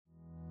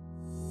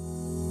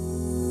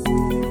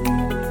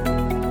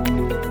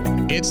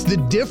It's The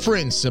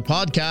Difference, a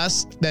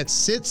podcast that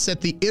sits at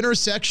the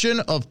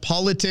intersection of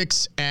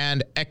politics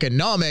and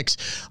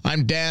economics.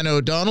 I'm Dan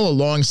O'Donnell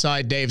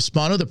alongside Dave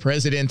Spano, the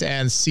president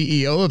and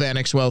CEO of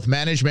Annex Wealth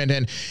Management.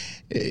 And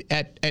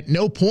at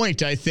no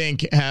point, I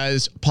think,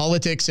 has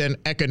politics and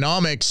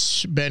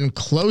economics been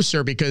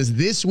closer, because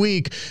this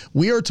week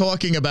we are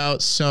talking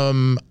about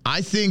some,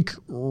 I think,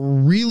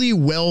 really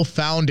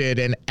well-founded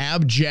and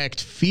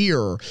abject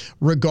fear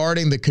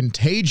regarding the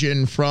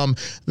contagion from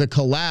the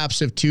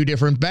collapse of two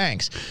different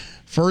banks.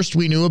 First,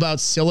 we knew about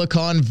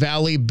Silicon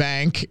Valley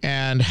Bank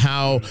and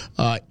how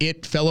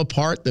it fell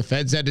apart. The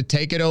feds had to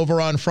take it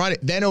over on Friday.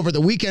 Then over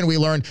the weekend, we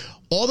learned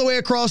all the way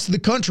across the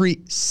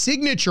country,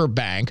 Signature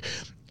Bank,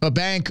 a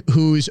bank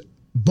whose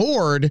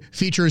board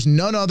features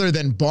none other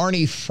than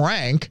Barney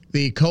Frank,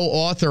 the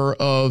co-author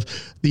of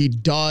the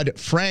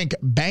Dodd-Frank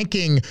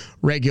banking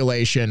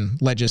regulation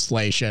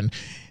legislation.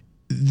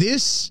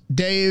 This,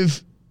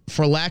 Dave,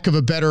 for lack of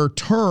a better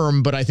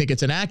term, but I think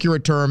it's an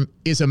accurate term,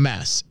 is a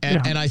mess.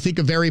 And I think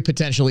a very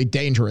potentially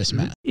dangerous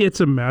mess. It's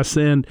a mess.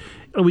 And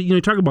you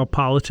talk about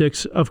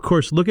politics. Of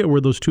course, look at where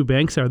those two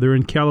banks are. They're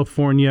in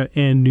California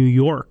and New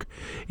York.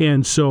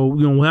 And so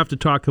we'll have to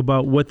talk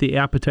about what the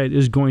appetite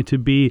is going to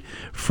be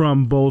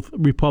from both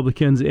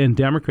Republicans and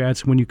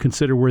Democrats when you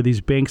consider where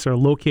these banks are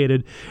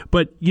located.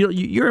 But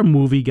you're a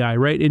movie guy,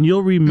 right? And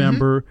you'll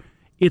remember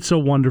It's a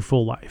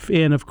Wonderful Life.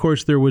 And, of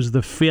course, there was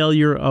the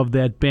failure of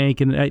that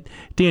bank. And,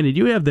 Dan, did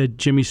you have that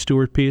Jimmy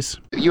Stewart piece?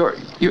 You're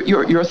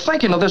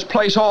thinking of this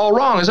place all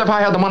wrong, as if I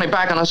had the money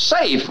back in a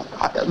safe.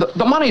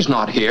 The money's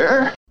not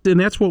here. And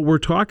that's what we're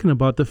talking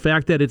about, the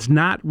fact that it's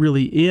not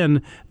really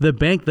in the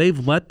bank. They've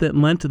lent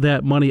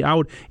that money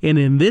out. And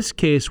in this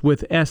case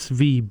with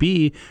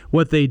SVB,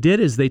 what they did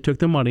is they took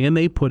the money and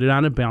they put it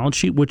on a balance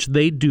sheet, which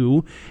they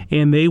do,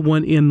 and they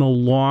went in the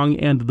long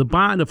end of the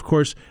bond. Of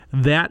course,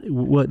 that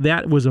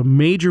was a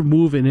major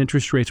move in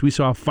interest rates. We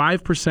saw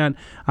 5%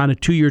 on a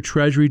 2-year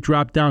Treasury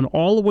drop down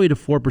all the way to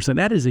 4%.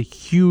 That is a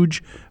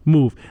huge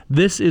move.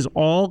 This is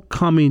all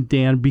coming,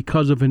 Dan,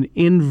 because of an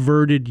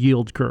inverted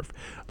yield curve.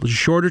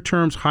 Shorter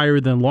terms higher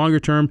than longer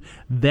term.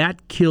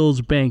 That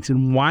kills banks.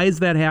 And why is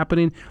that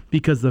happening?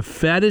 Because the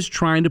Fed is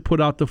trying to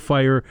put out the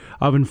fire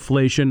of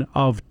inflation,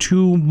 of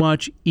too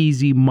much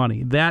easy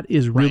money. That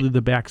is really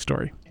the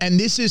backstory. And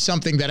this is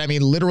something that,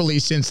 literally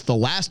since the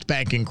last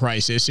banking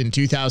crisis in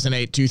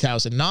 2008,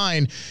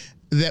 2009,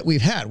 that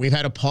we've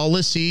had a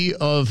policy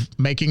of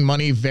making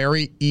money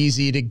very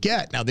easy to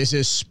get. Now, this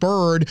has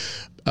spurred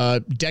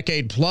a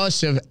decade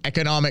plus of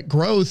economic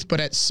growth, but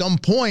at some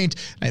point,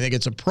 I think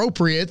it's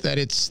appropriate that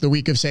it's the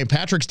week of St.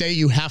 Patrick's Day,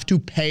 you have to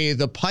pay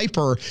the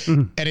piper.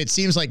 And it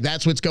seems like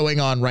that's what's going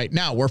on right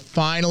now. We're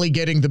finally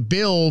getting the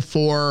bill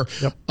for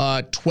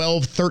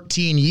 12,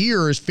 13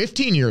 years,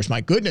 15 years.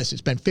 My goodness,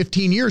 it's been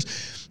 15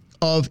 years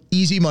of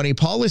easy money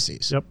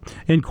policies. Yep.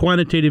 And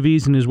quantitative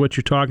easing is what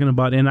you're talking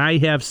about. And I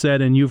have said,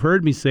 and you've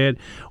heard me say it,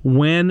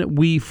 when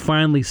we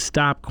finally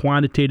stop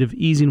quantitative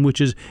easing,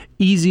 which is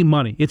easy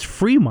money, it's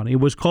free money.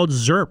 It was called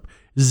ZIRP,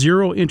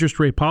 zero interest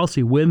rate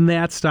policy. When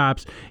that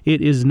stops,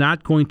 it is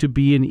not going to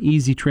be an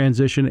easy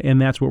transition,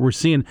 and that's what we're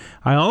seeing.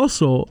 I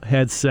also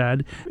had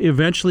said,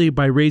 eventually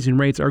by raising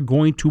rates are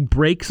going to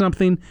break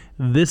something.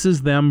 This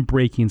is them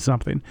breaking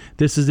something.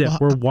 This is it.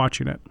 We're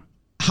watching it.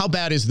 How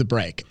bad is the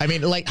break?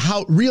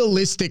 How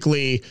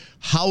realistically,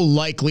 how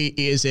likely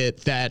is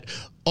it that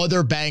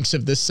other banks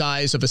of the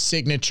size of a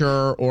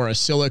Signature or a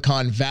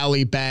Silicon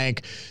Valley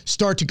Bank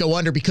start to go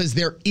under? Because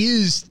there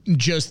is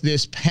just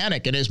this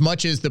panic. And as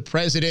much as the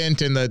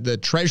president and the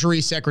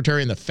Treasury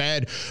Secretary and the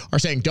Fed are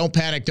saying, don't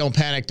panic, don't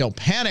panic, don't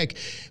panic,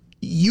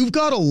 you've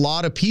got a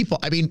lot of people.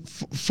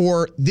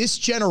 For this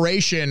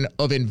generation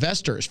of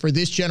investors, for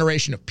this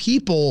generation of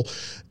people,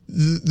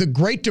 the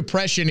Great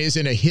Depression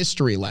isn't a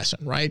history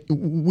lesson, right?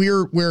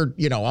 We're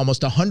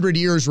almost 100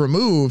 years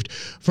removed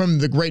from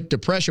the Great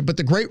Depression, but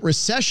the Great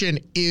Recession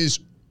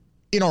is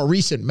in our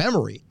recent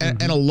memory.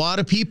 And a lot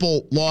of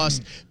people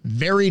lost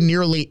very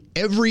nearly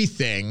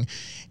everything.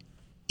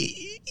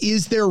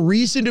 Is there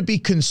reason to be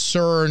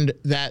concerned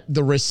that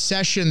the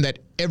recession that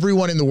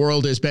everyone in the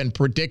world has been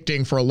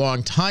predicting for a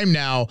long time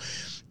now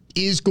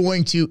is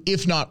going to,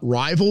 if not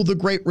rival the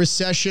Great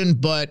Recession,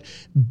 but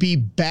be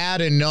bad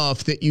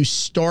enough that you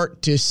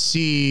start to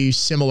see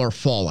similar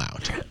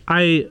fallout?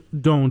 I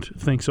don't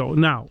think so.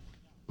 Now,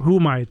 who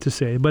am I to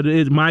say? But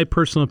my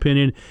personal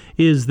opinion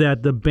is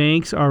that the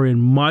banks are in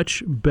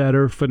much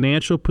better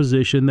financial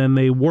position than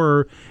they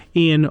were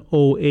in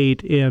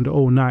 2008 and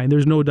 2009.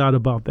 There's no doubt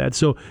about that.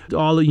 So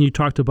you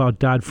talked about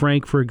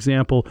Dodd-Frank, for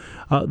example,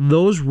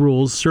 those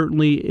rules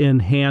certainly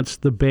enhance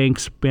the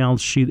bank's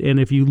balance sheet. And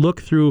if you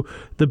look through,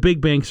 the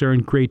big banks are in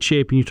great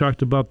shape. And you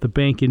talked about the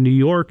bank in New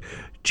York.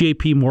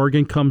 J.P.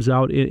 Morgan comes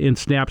out and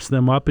snaps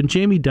them up. And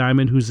Jamie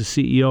Dimon, who's the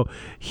CEO,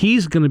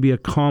 he's going to be a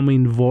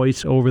calming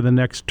voice over the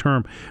next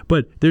term.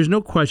 But there's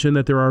no question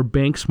that there are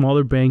banks,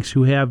 smaller banks,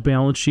 who have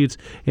balance sheets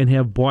and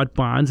have bought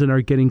bonds and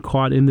are getting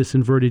caught in this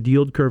inverted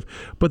yield curve.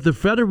 But the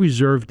Federal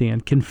Reserve,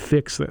 Dan, can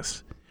fix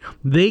this.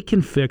 They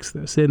can fix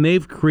this, and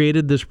they've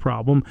created this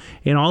problem,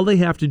 and all they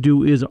have to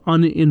do is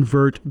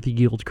uninvert the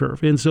yield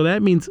curve. And so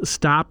that means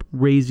stop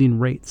raising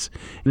rates.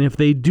 And if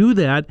they do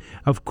that,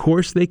 of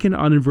course they can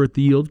uninvert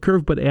the yield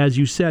curve, but as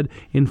you said,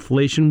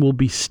 inflation will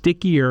be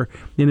stickier,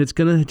 and it's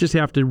going to just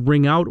have to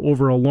ring out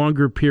over a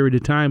longer period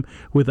of time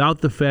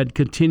without the Fed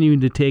continuing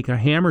to take a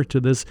hammer to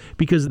this,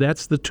 because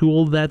that's the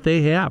tool that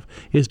they have,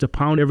 is to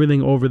pound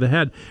everything over the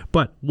head.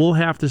 But we'll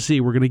have to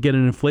see. We're going to get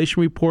an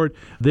inflation report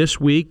this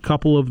week,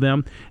 couple of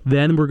them.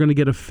 Then we're going to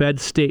get a Fed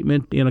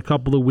statement in a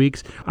couple of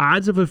weeks.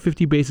 Odds of a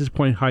 50 basis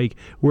point hike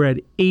were at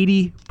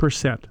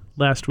 80%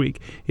 last week.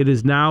 It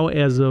is now,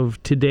 as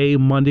of today,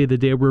 Monday, the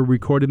day we're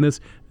recording this,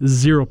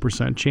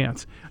 0%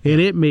 chance.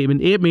 And it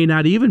may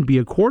not even be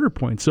a quarter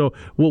point. So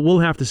we'll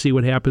have to see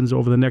what happens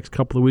over the next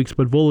couple of weeks.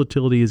 But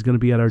volatility is going to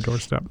be at our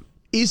doorstep.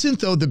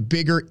 Isn't, though, the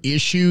bigger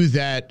issue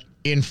that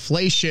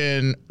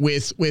inflation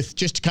with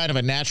just kind of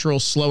a natural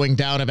slowing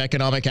down of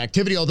economic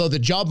activity, although the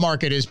job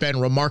market has been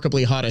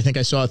remarkably hot. I think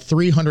I saw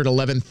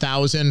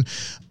 311,000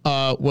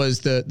 was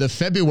the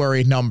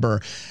February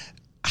number.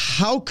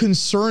 How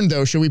concerned,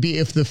 though, should we be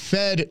if the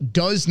Fed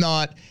does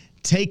not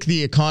take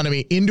the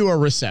economy into a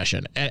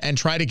recession and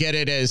try to get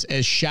it as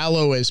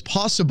shallow as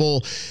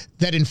possible,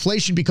 that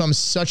inflation becomes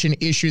such an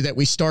issue that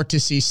we start to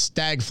see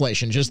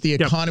stagflation, just the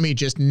economy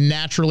just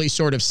naturally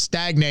sort of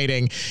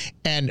stagnating,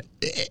 and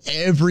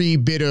every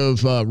bit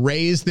of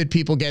raise that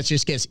people get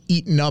just gets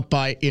eaten up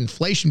by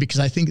inflation? Because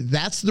I think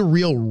that's the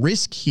real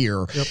risk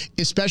here,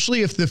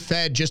 especially if the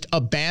Fed just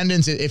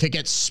abandons it, if it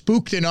gets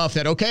spooked enough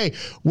that, okay,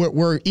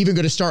 we're even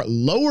going to start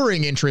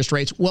lowering interest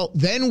rates. Well,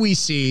 then we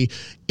see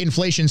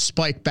inflation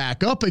spike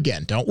back up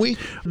again, don't we?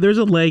 There's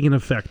a lagging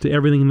effect to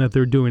everything that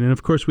they're doing. And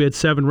of course, we had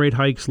 7 rate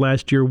hikes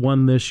last year,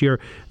 1 this year.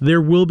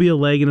 There will be a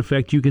lagging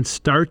effect. You can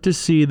start to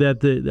see that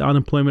the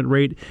unemployment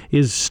rate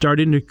is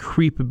starting to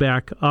creep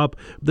back up.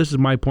 This is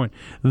my point.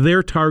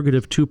 Their target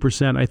of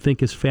 2%, I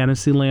think, is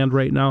fantasy land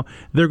right now.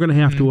 They're going to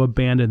have to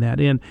abandon that.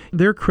 And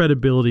their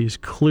credibility is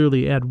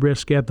clearly at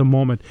risk at the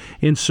moment.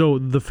 And so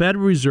the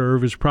Federal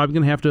Reserve is probably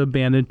going to have to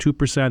abandon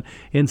 2%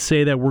 and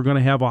say that we're going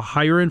to have a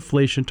higher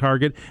inflation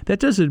target. That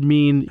doesn't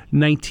mean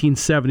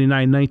 1979,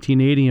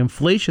 1980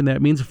 inflation.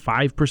 That means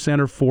 5%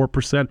 or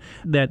 4%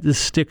 that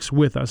sticks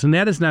with us. And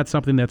that is not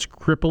something that's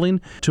crippling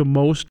to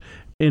most.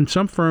 And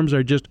some firms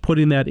are just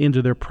putting that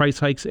into their price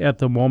hikes at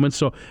the moment.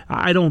 So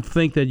I don't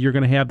think that you're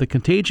going to have the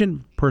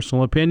contagion,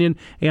 personal opinion.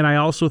 And I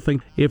also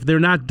think if they're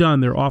not done,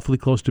 they're awfully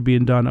close to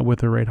being done with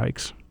their rate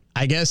hikes.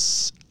 I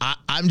guess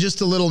I'm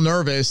just a little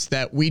nervous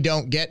that we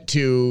don't get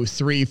to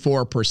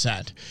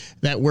 3-4%,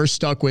 that we're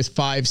stuck with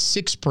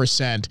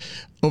 5-6%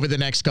 over the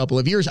next couple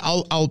of years.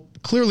 I'll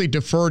clearly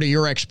defer to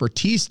your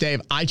expertise, Dave.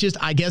 I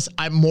guess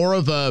I'm more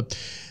of a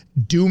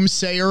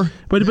doomsayer.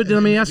 But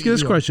let me ask you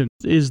this question.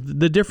 Is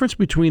the difference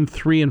between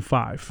 3 and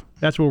 5?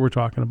 That's what we're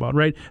talking about,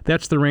 right?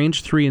 That's the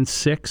range, 3 and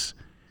 6.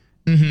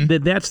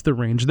 That's the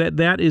range.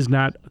 That is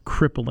not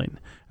crippling.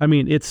 I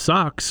mean, it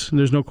sucks.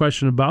 There's no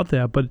question about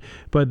that. But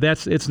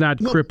it's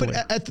not crippling.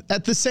 But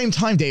at the same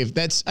time, Dave,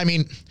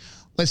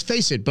 let's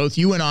face it, both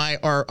you and I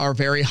are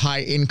very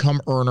high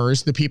income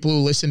earners. The people who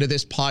listen to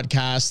this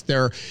podcast,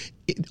 they're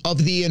of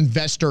the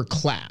investor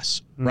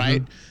class,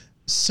 right?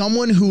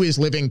 Someone who is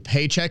living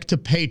paycheck to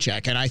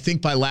paycheck, and I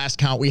think by last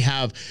count we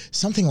have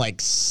something like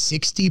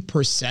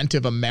 60%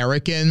 of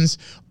Americans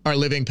are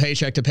living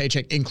paycheck to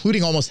paycheck,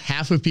 including almost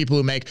half of people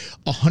who make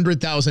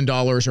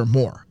 $100,000 or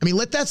more. I mean,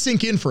 let that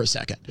sink in for a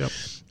second.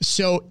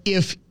 So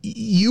if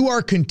you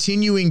are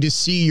continuing to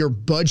see your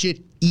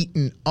budget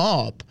eaten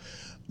up,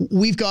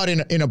 we've got,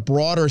 in a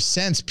broader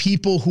sense,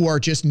 people who are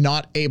just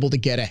not able to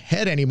get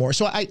ahead anymore.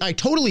 So I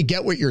totally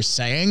get what you're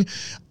saying.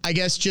 I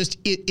guess just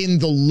in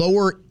the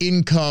lower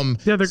income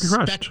they're crushed.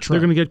 spectrum. They're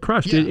going to get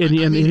crushed. And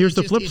here's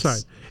the flip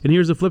side. And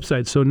here's the flip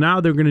side. So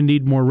now they're going to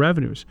need more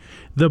revenues.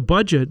 The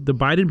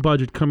Biden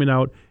budget coming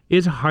out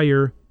is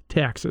higher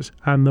taxes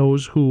on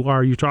those who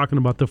are, you're talking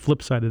about the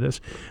flip side of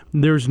this.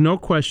 There's no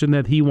question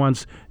that he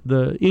wants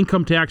the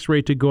income tax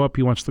rate to go up.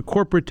 He wants the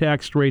corporate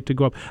tax rate to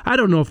go up. I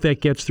don't know if that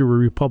gets through a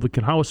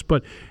Republican House,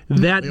 but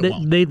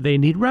they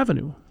need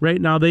revenue.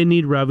 Right now they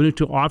need revenue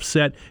to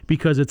offset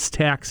because it's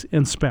tax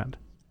and spend.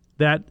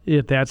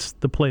 That's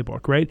the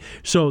playbook, right?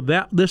 So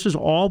this is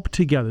all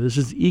together. This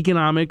is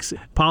economics,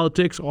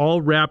 politics,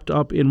 all wrapped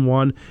up in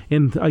one.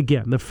 And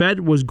again, the Fed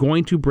was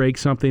going to break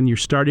something. You're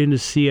starting to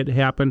see it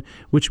happen,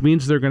 which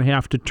means they're going to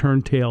have to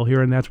turn tail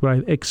here, and that's what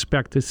I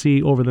expect to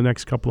see over the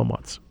next couple of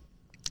months.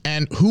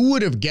 And who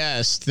would have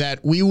guessed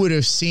that we would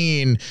have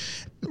seen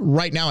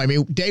right now? I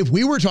mean, Dave,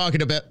 we were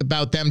talking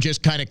about them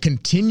just kind of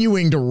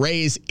continuing to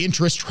raise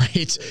interest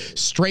rates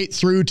straight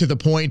through to the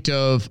point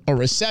of a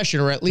recession,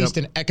 or at least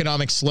an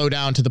economic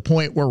slowdown to the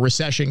point where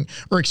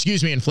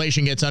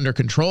inflation gets under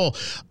control.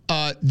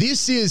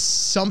 This is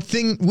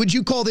something, would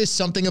you call this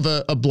something of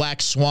a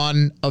black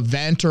swan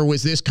event, or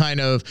was this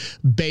kind of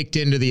baked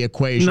into the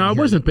equation? No, it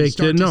wasn't baked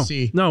in.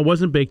 No, it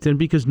wasn't baked in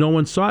because no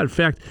one saw it. In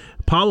fact,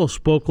 Powell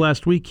spoke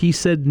last week. He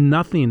said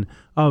nothing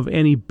of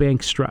any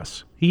bank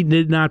stress. He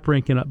did not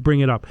bring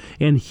it up.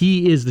 And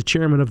he is the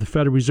chairman of the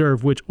Federal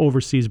Reserve, which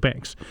oversees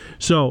banks.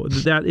 So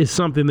that is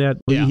something that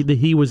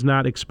he was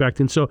not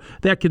expecting. So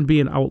that can be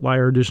an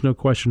outlier. There's no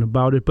question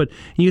about it. But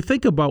you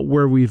think about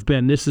where we've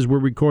been. We're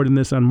recording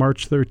this on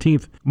March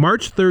 13th.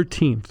 March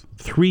 13th,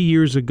 3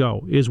 years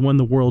ago, is when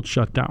the world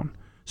shut down.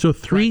 So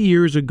 3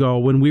 years ago,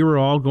 when we were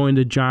all going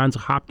to Johns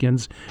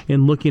Hopkins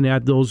and looking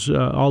at those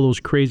all those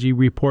crazy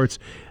reports,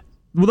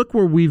 look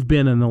where we've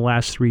been in the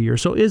last 3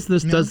 years. So does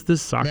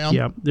this suck?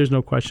 Yeah, there's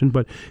no question.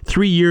 But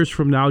 3 years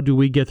from now, do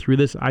we get through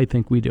this? I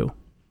think we do.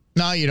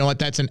 No, you know what?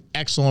 That's an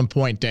excellent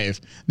point,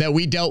 Dave, that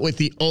we dealt with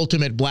the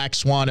ultimate black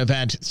swan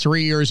event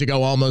 3 years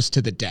ago, almost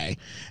to the day.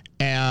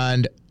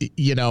 And,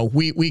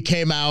 we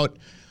came out,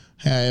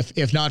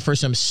 if not for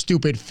some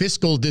stupid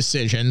fiscal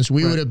decisions,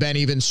 we would have been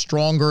even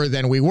stronger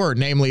than we were,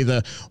 namely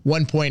the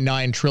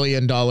 $1.9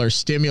 trillion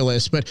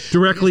stimulus. But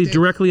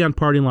directly on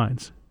party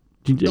lines.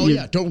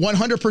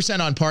 100%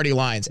 on party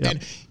lines. Yep.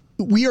 And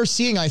we are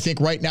seeing, I think,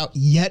 right now,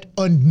 yet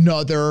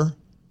another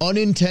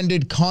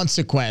unintended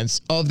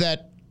consequence of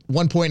that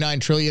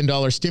 $1.9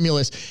 trillion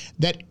stimulus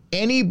that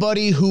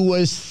anybody who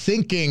was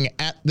thinking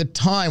at the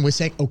time was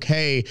saying,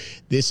 okay,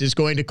 this is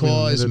going to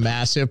cause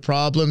massive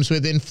problems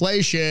with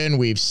inflation.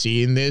 We've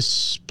seen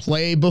this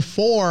play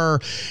before,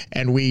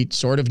 and we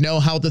sort of know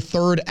how the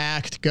third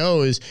act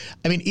goes.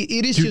 I mean,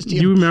 it is just impossible.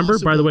 Do you remember,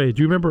 by the way,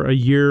 a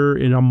year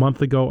and a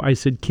month ago, I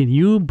said, can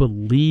you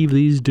believe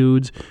these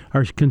dudes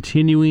are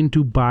continuing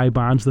to buy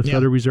bonds, the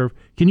Federal Reserve?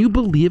 Can you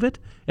believe it?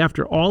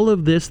 After all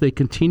of this, they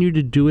continue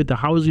to do it. The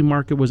housing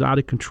market was out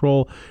of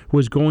control,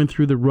 was going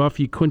through the rough.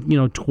 You couldn't,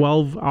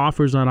 12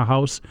 offers on a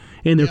house,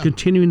 and they're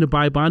continuing to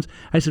buy bonds.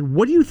 I said,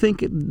 what do you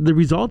think the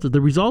result is?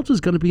 The result is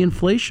going to be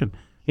inflation,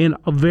 and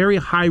a very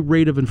high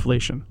rate of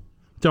inflation.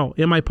 So,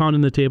 am I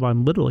pounding the table?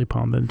 I'm literally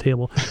pounding the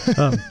table.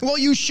 Well,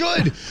 you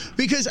should,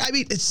 because,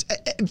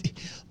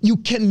 you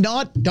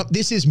cannot,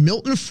 this is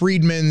Milton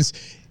Friedman's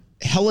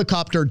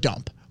helicopter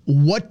dump.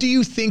 What do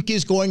you think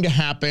is going to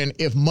happen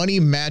if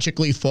money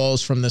magically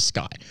falls from the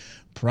sky?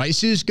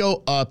 Prices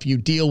go up. You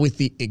deal with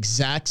the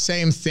exact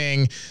same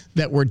thing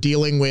that we're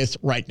dealing with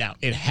right now.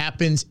 It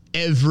happens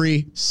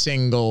every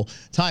single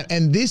time.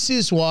 And this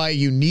is why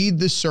you need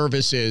the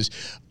services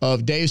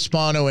of Dave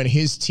Spano and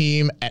his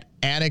team at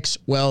Annex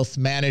Wealth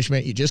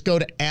Management. You just go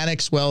to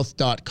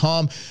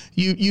annexwealth.com.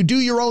 You do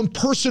your own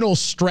personal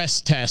stress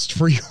test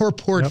for your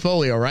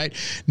portfolio, right?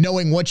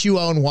 Knowing what you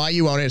own, why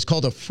you own it. It's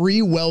called a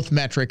free wealth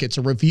metric. It's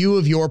a review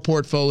of your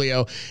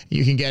portfolio.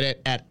 You can get it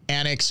at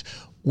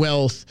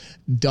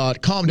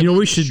annexwealth.com. You know what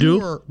we should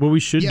do? What we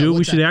should do?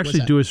 We should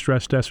actually do a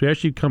stress test. We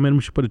actually come in,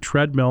 we should put a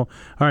treadmill.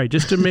 All right,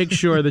 just to make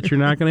sure that you're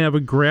not going to have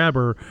a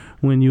grabber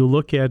when you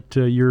look at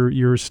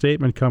your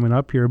statement coming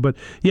up here. But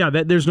yeah,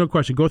 there's no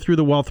question. Go through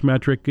the wealth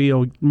metric.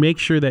 Make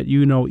sure that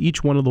you know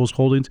each one of those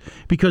holdings,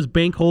 because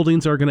bank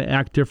holdings are going to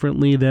act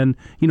differently than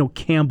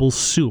Campbell's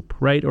soup,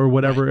 right, or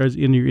whatever as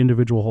in your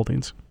individual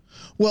holdings.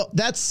 Well,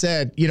 that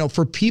said,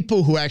 for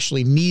people who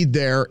actually need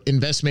their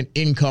investment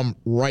income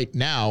right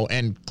now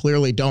and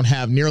clearly don't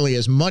have nearly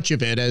as much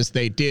of it as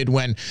they did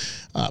when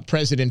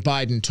President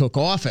Biden took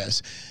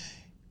office,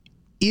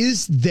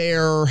 is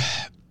there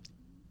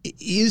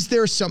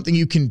something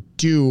you can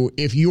do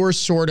if you're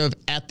sort of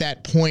at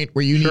that point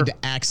where you need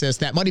to access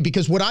that money?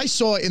 Because what I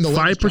saw in the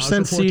 5%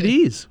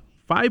 CDs.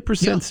 5%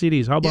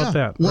 CDs. How about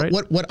that? Right?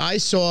 What I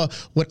saw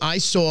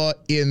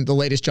in the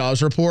latest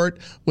jobs report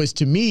was,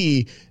 to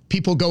me,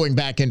 people going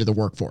back into the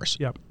workforce.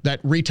 Yep. That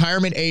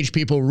retirement age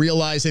people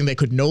realizing they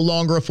could no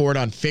longer afford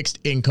on fixed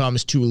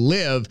incomes to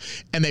live,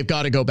 and they've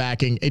got to go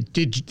back. And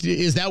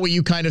is that what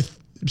you kind of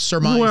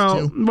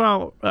surmise too?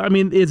 Well, I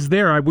mean, it's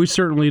there. We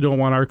certainly don't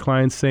want our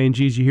clients saying,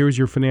 geez, here's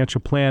your financial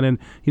plan, and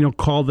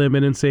call them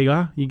in and say,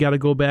 you got to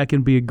go back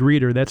and be a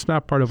greeter. That's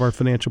not part of our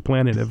financial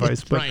planning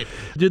advice. But right.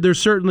 There's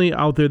certainly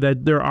out there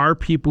that there are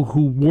people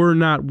who were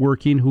not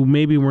working, who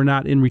maybe were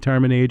not in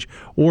retirement age,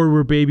 or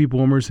were baby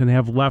boomers and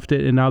have left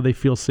it, and now they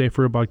feel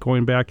safer about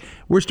going back.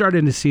 We're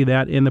starting to see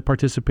that, and the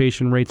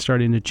participation rate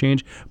starting to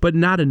change, but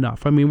not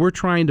enough. I mean, we're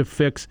trying to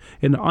fix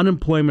an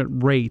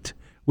unemployment rate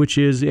which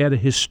is at a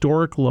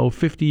historic low,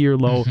 50-year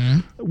low,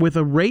 with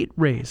a rate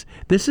raise.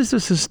 This is a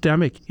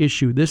systemic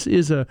issue. This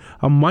is a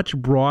much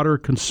broader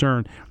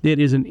concern. It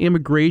is an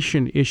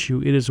immigration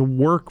issue. It is a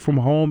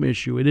work-from-home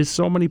issue. It is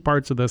so many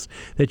parts of this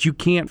that you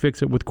can't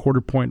fix it with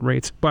quarter-point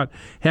rates. But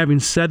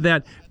having said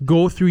that,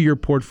 go through your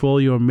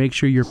portfolio and make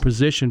sure you're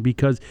positioned,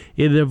 because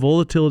the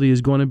volatility is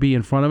going to be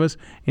in front of us,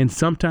 and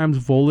sometimes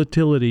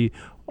volatility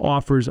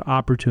offers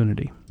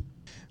opportunity.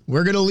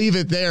 We're going to leave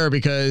it there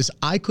because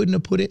I couldn't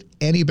have put it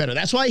any better.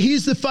 That's why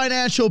he's the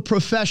financial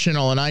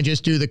professional and I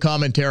just do the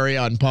commentary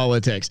on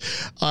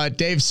politics.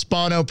 Dave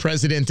Spano,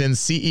 President and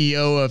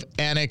CEO of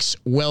Annex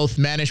Wealth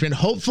Management.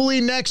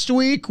 Hopefully next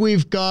week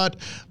we've got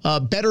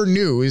better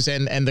news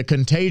and the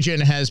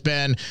contagion has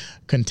been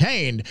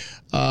contained.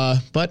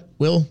 But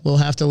we'll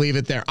have to leave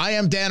it there. I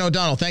am Dan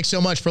O'Donnell. Thanks so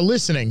much for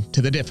listening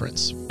to The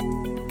Difference.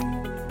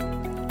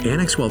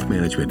 Annex Wealth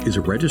Management is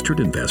a registered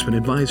investment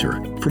advisor.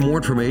 For more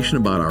information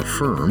about our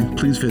firm,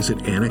 please visit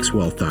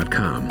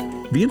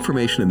annexwealth.com. The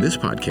information in this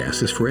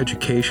podcast is for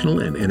educational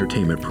and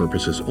entertainment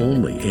purposes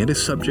only and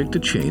is subject to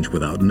change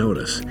without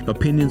notice.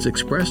 Opinions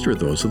expressed are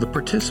those of the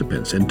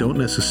participants and don't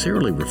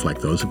necessarily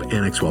reflect those of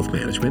Annex Wealth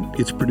Management,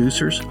 its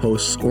producers,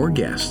 hosts, or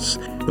guests.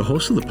 The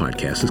host of the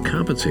podcast is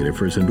compensated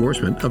for his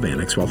endorsement of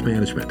Annex Wealth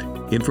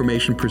Management.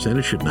 Information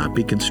presented should not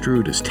be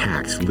construed as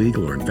tax,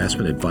 legal, or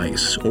investment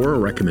advice, or a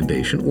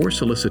recommendation or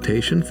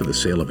solicitation for the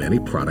sale of any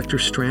product or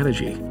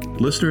strategy.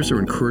 Listeners are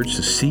encouraged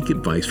to seek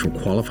advice from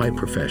qualified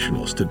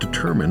professionals to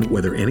determine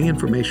whether any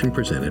information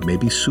presented may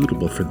be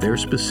suitable for their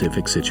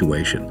specific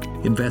situation.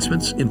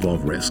 Investments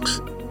involve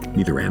risks.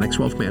 Neither Annex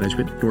Wealth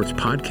Management nor its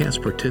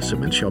podcast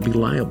participants shall be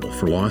liable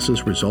for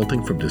losses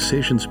resulting from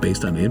decisions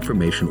based on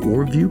information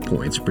or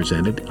viewpoints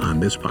presented on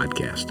this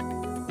podcast.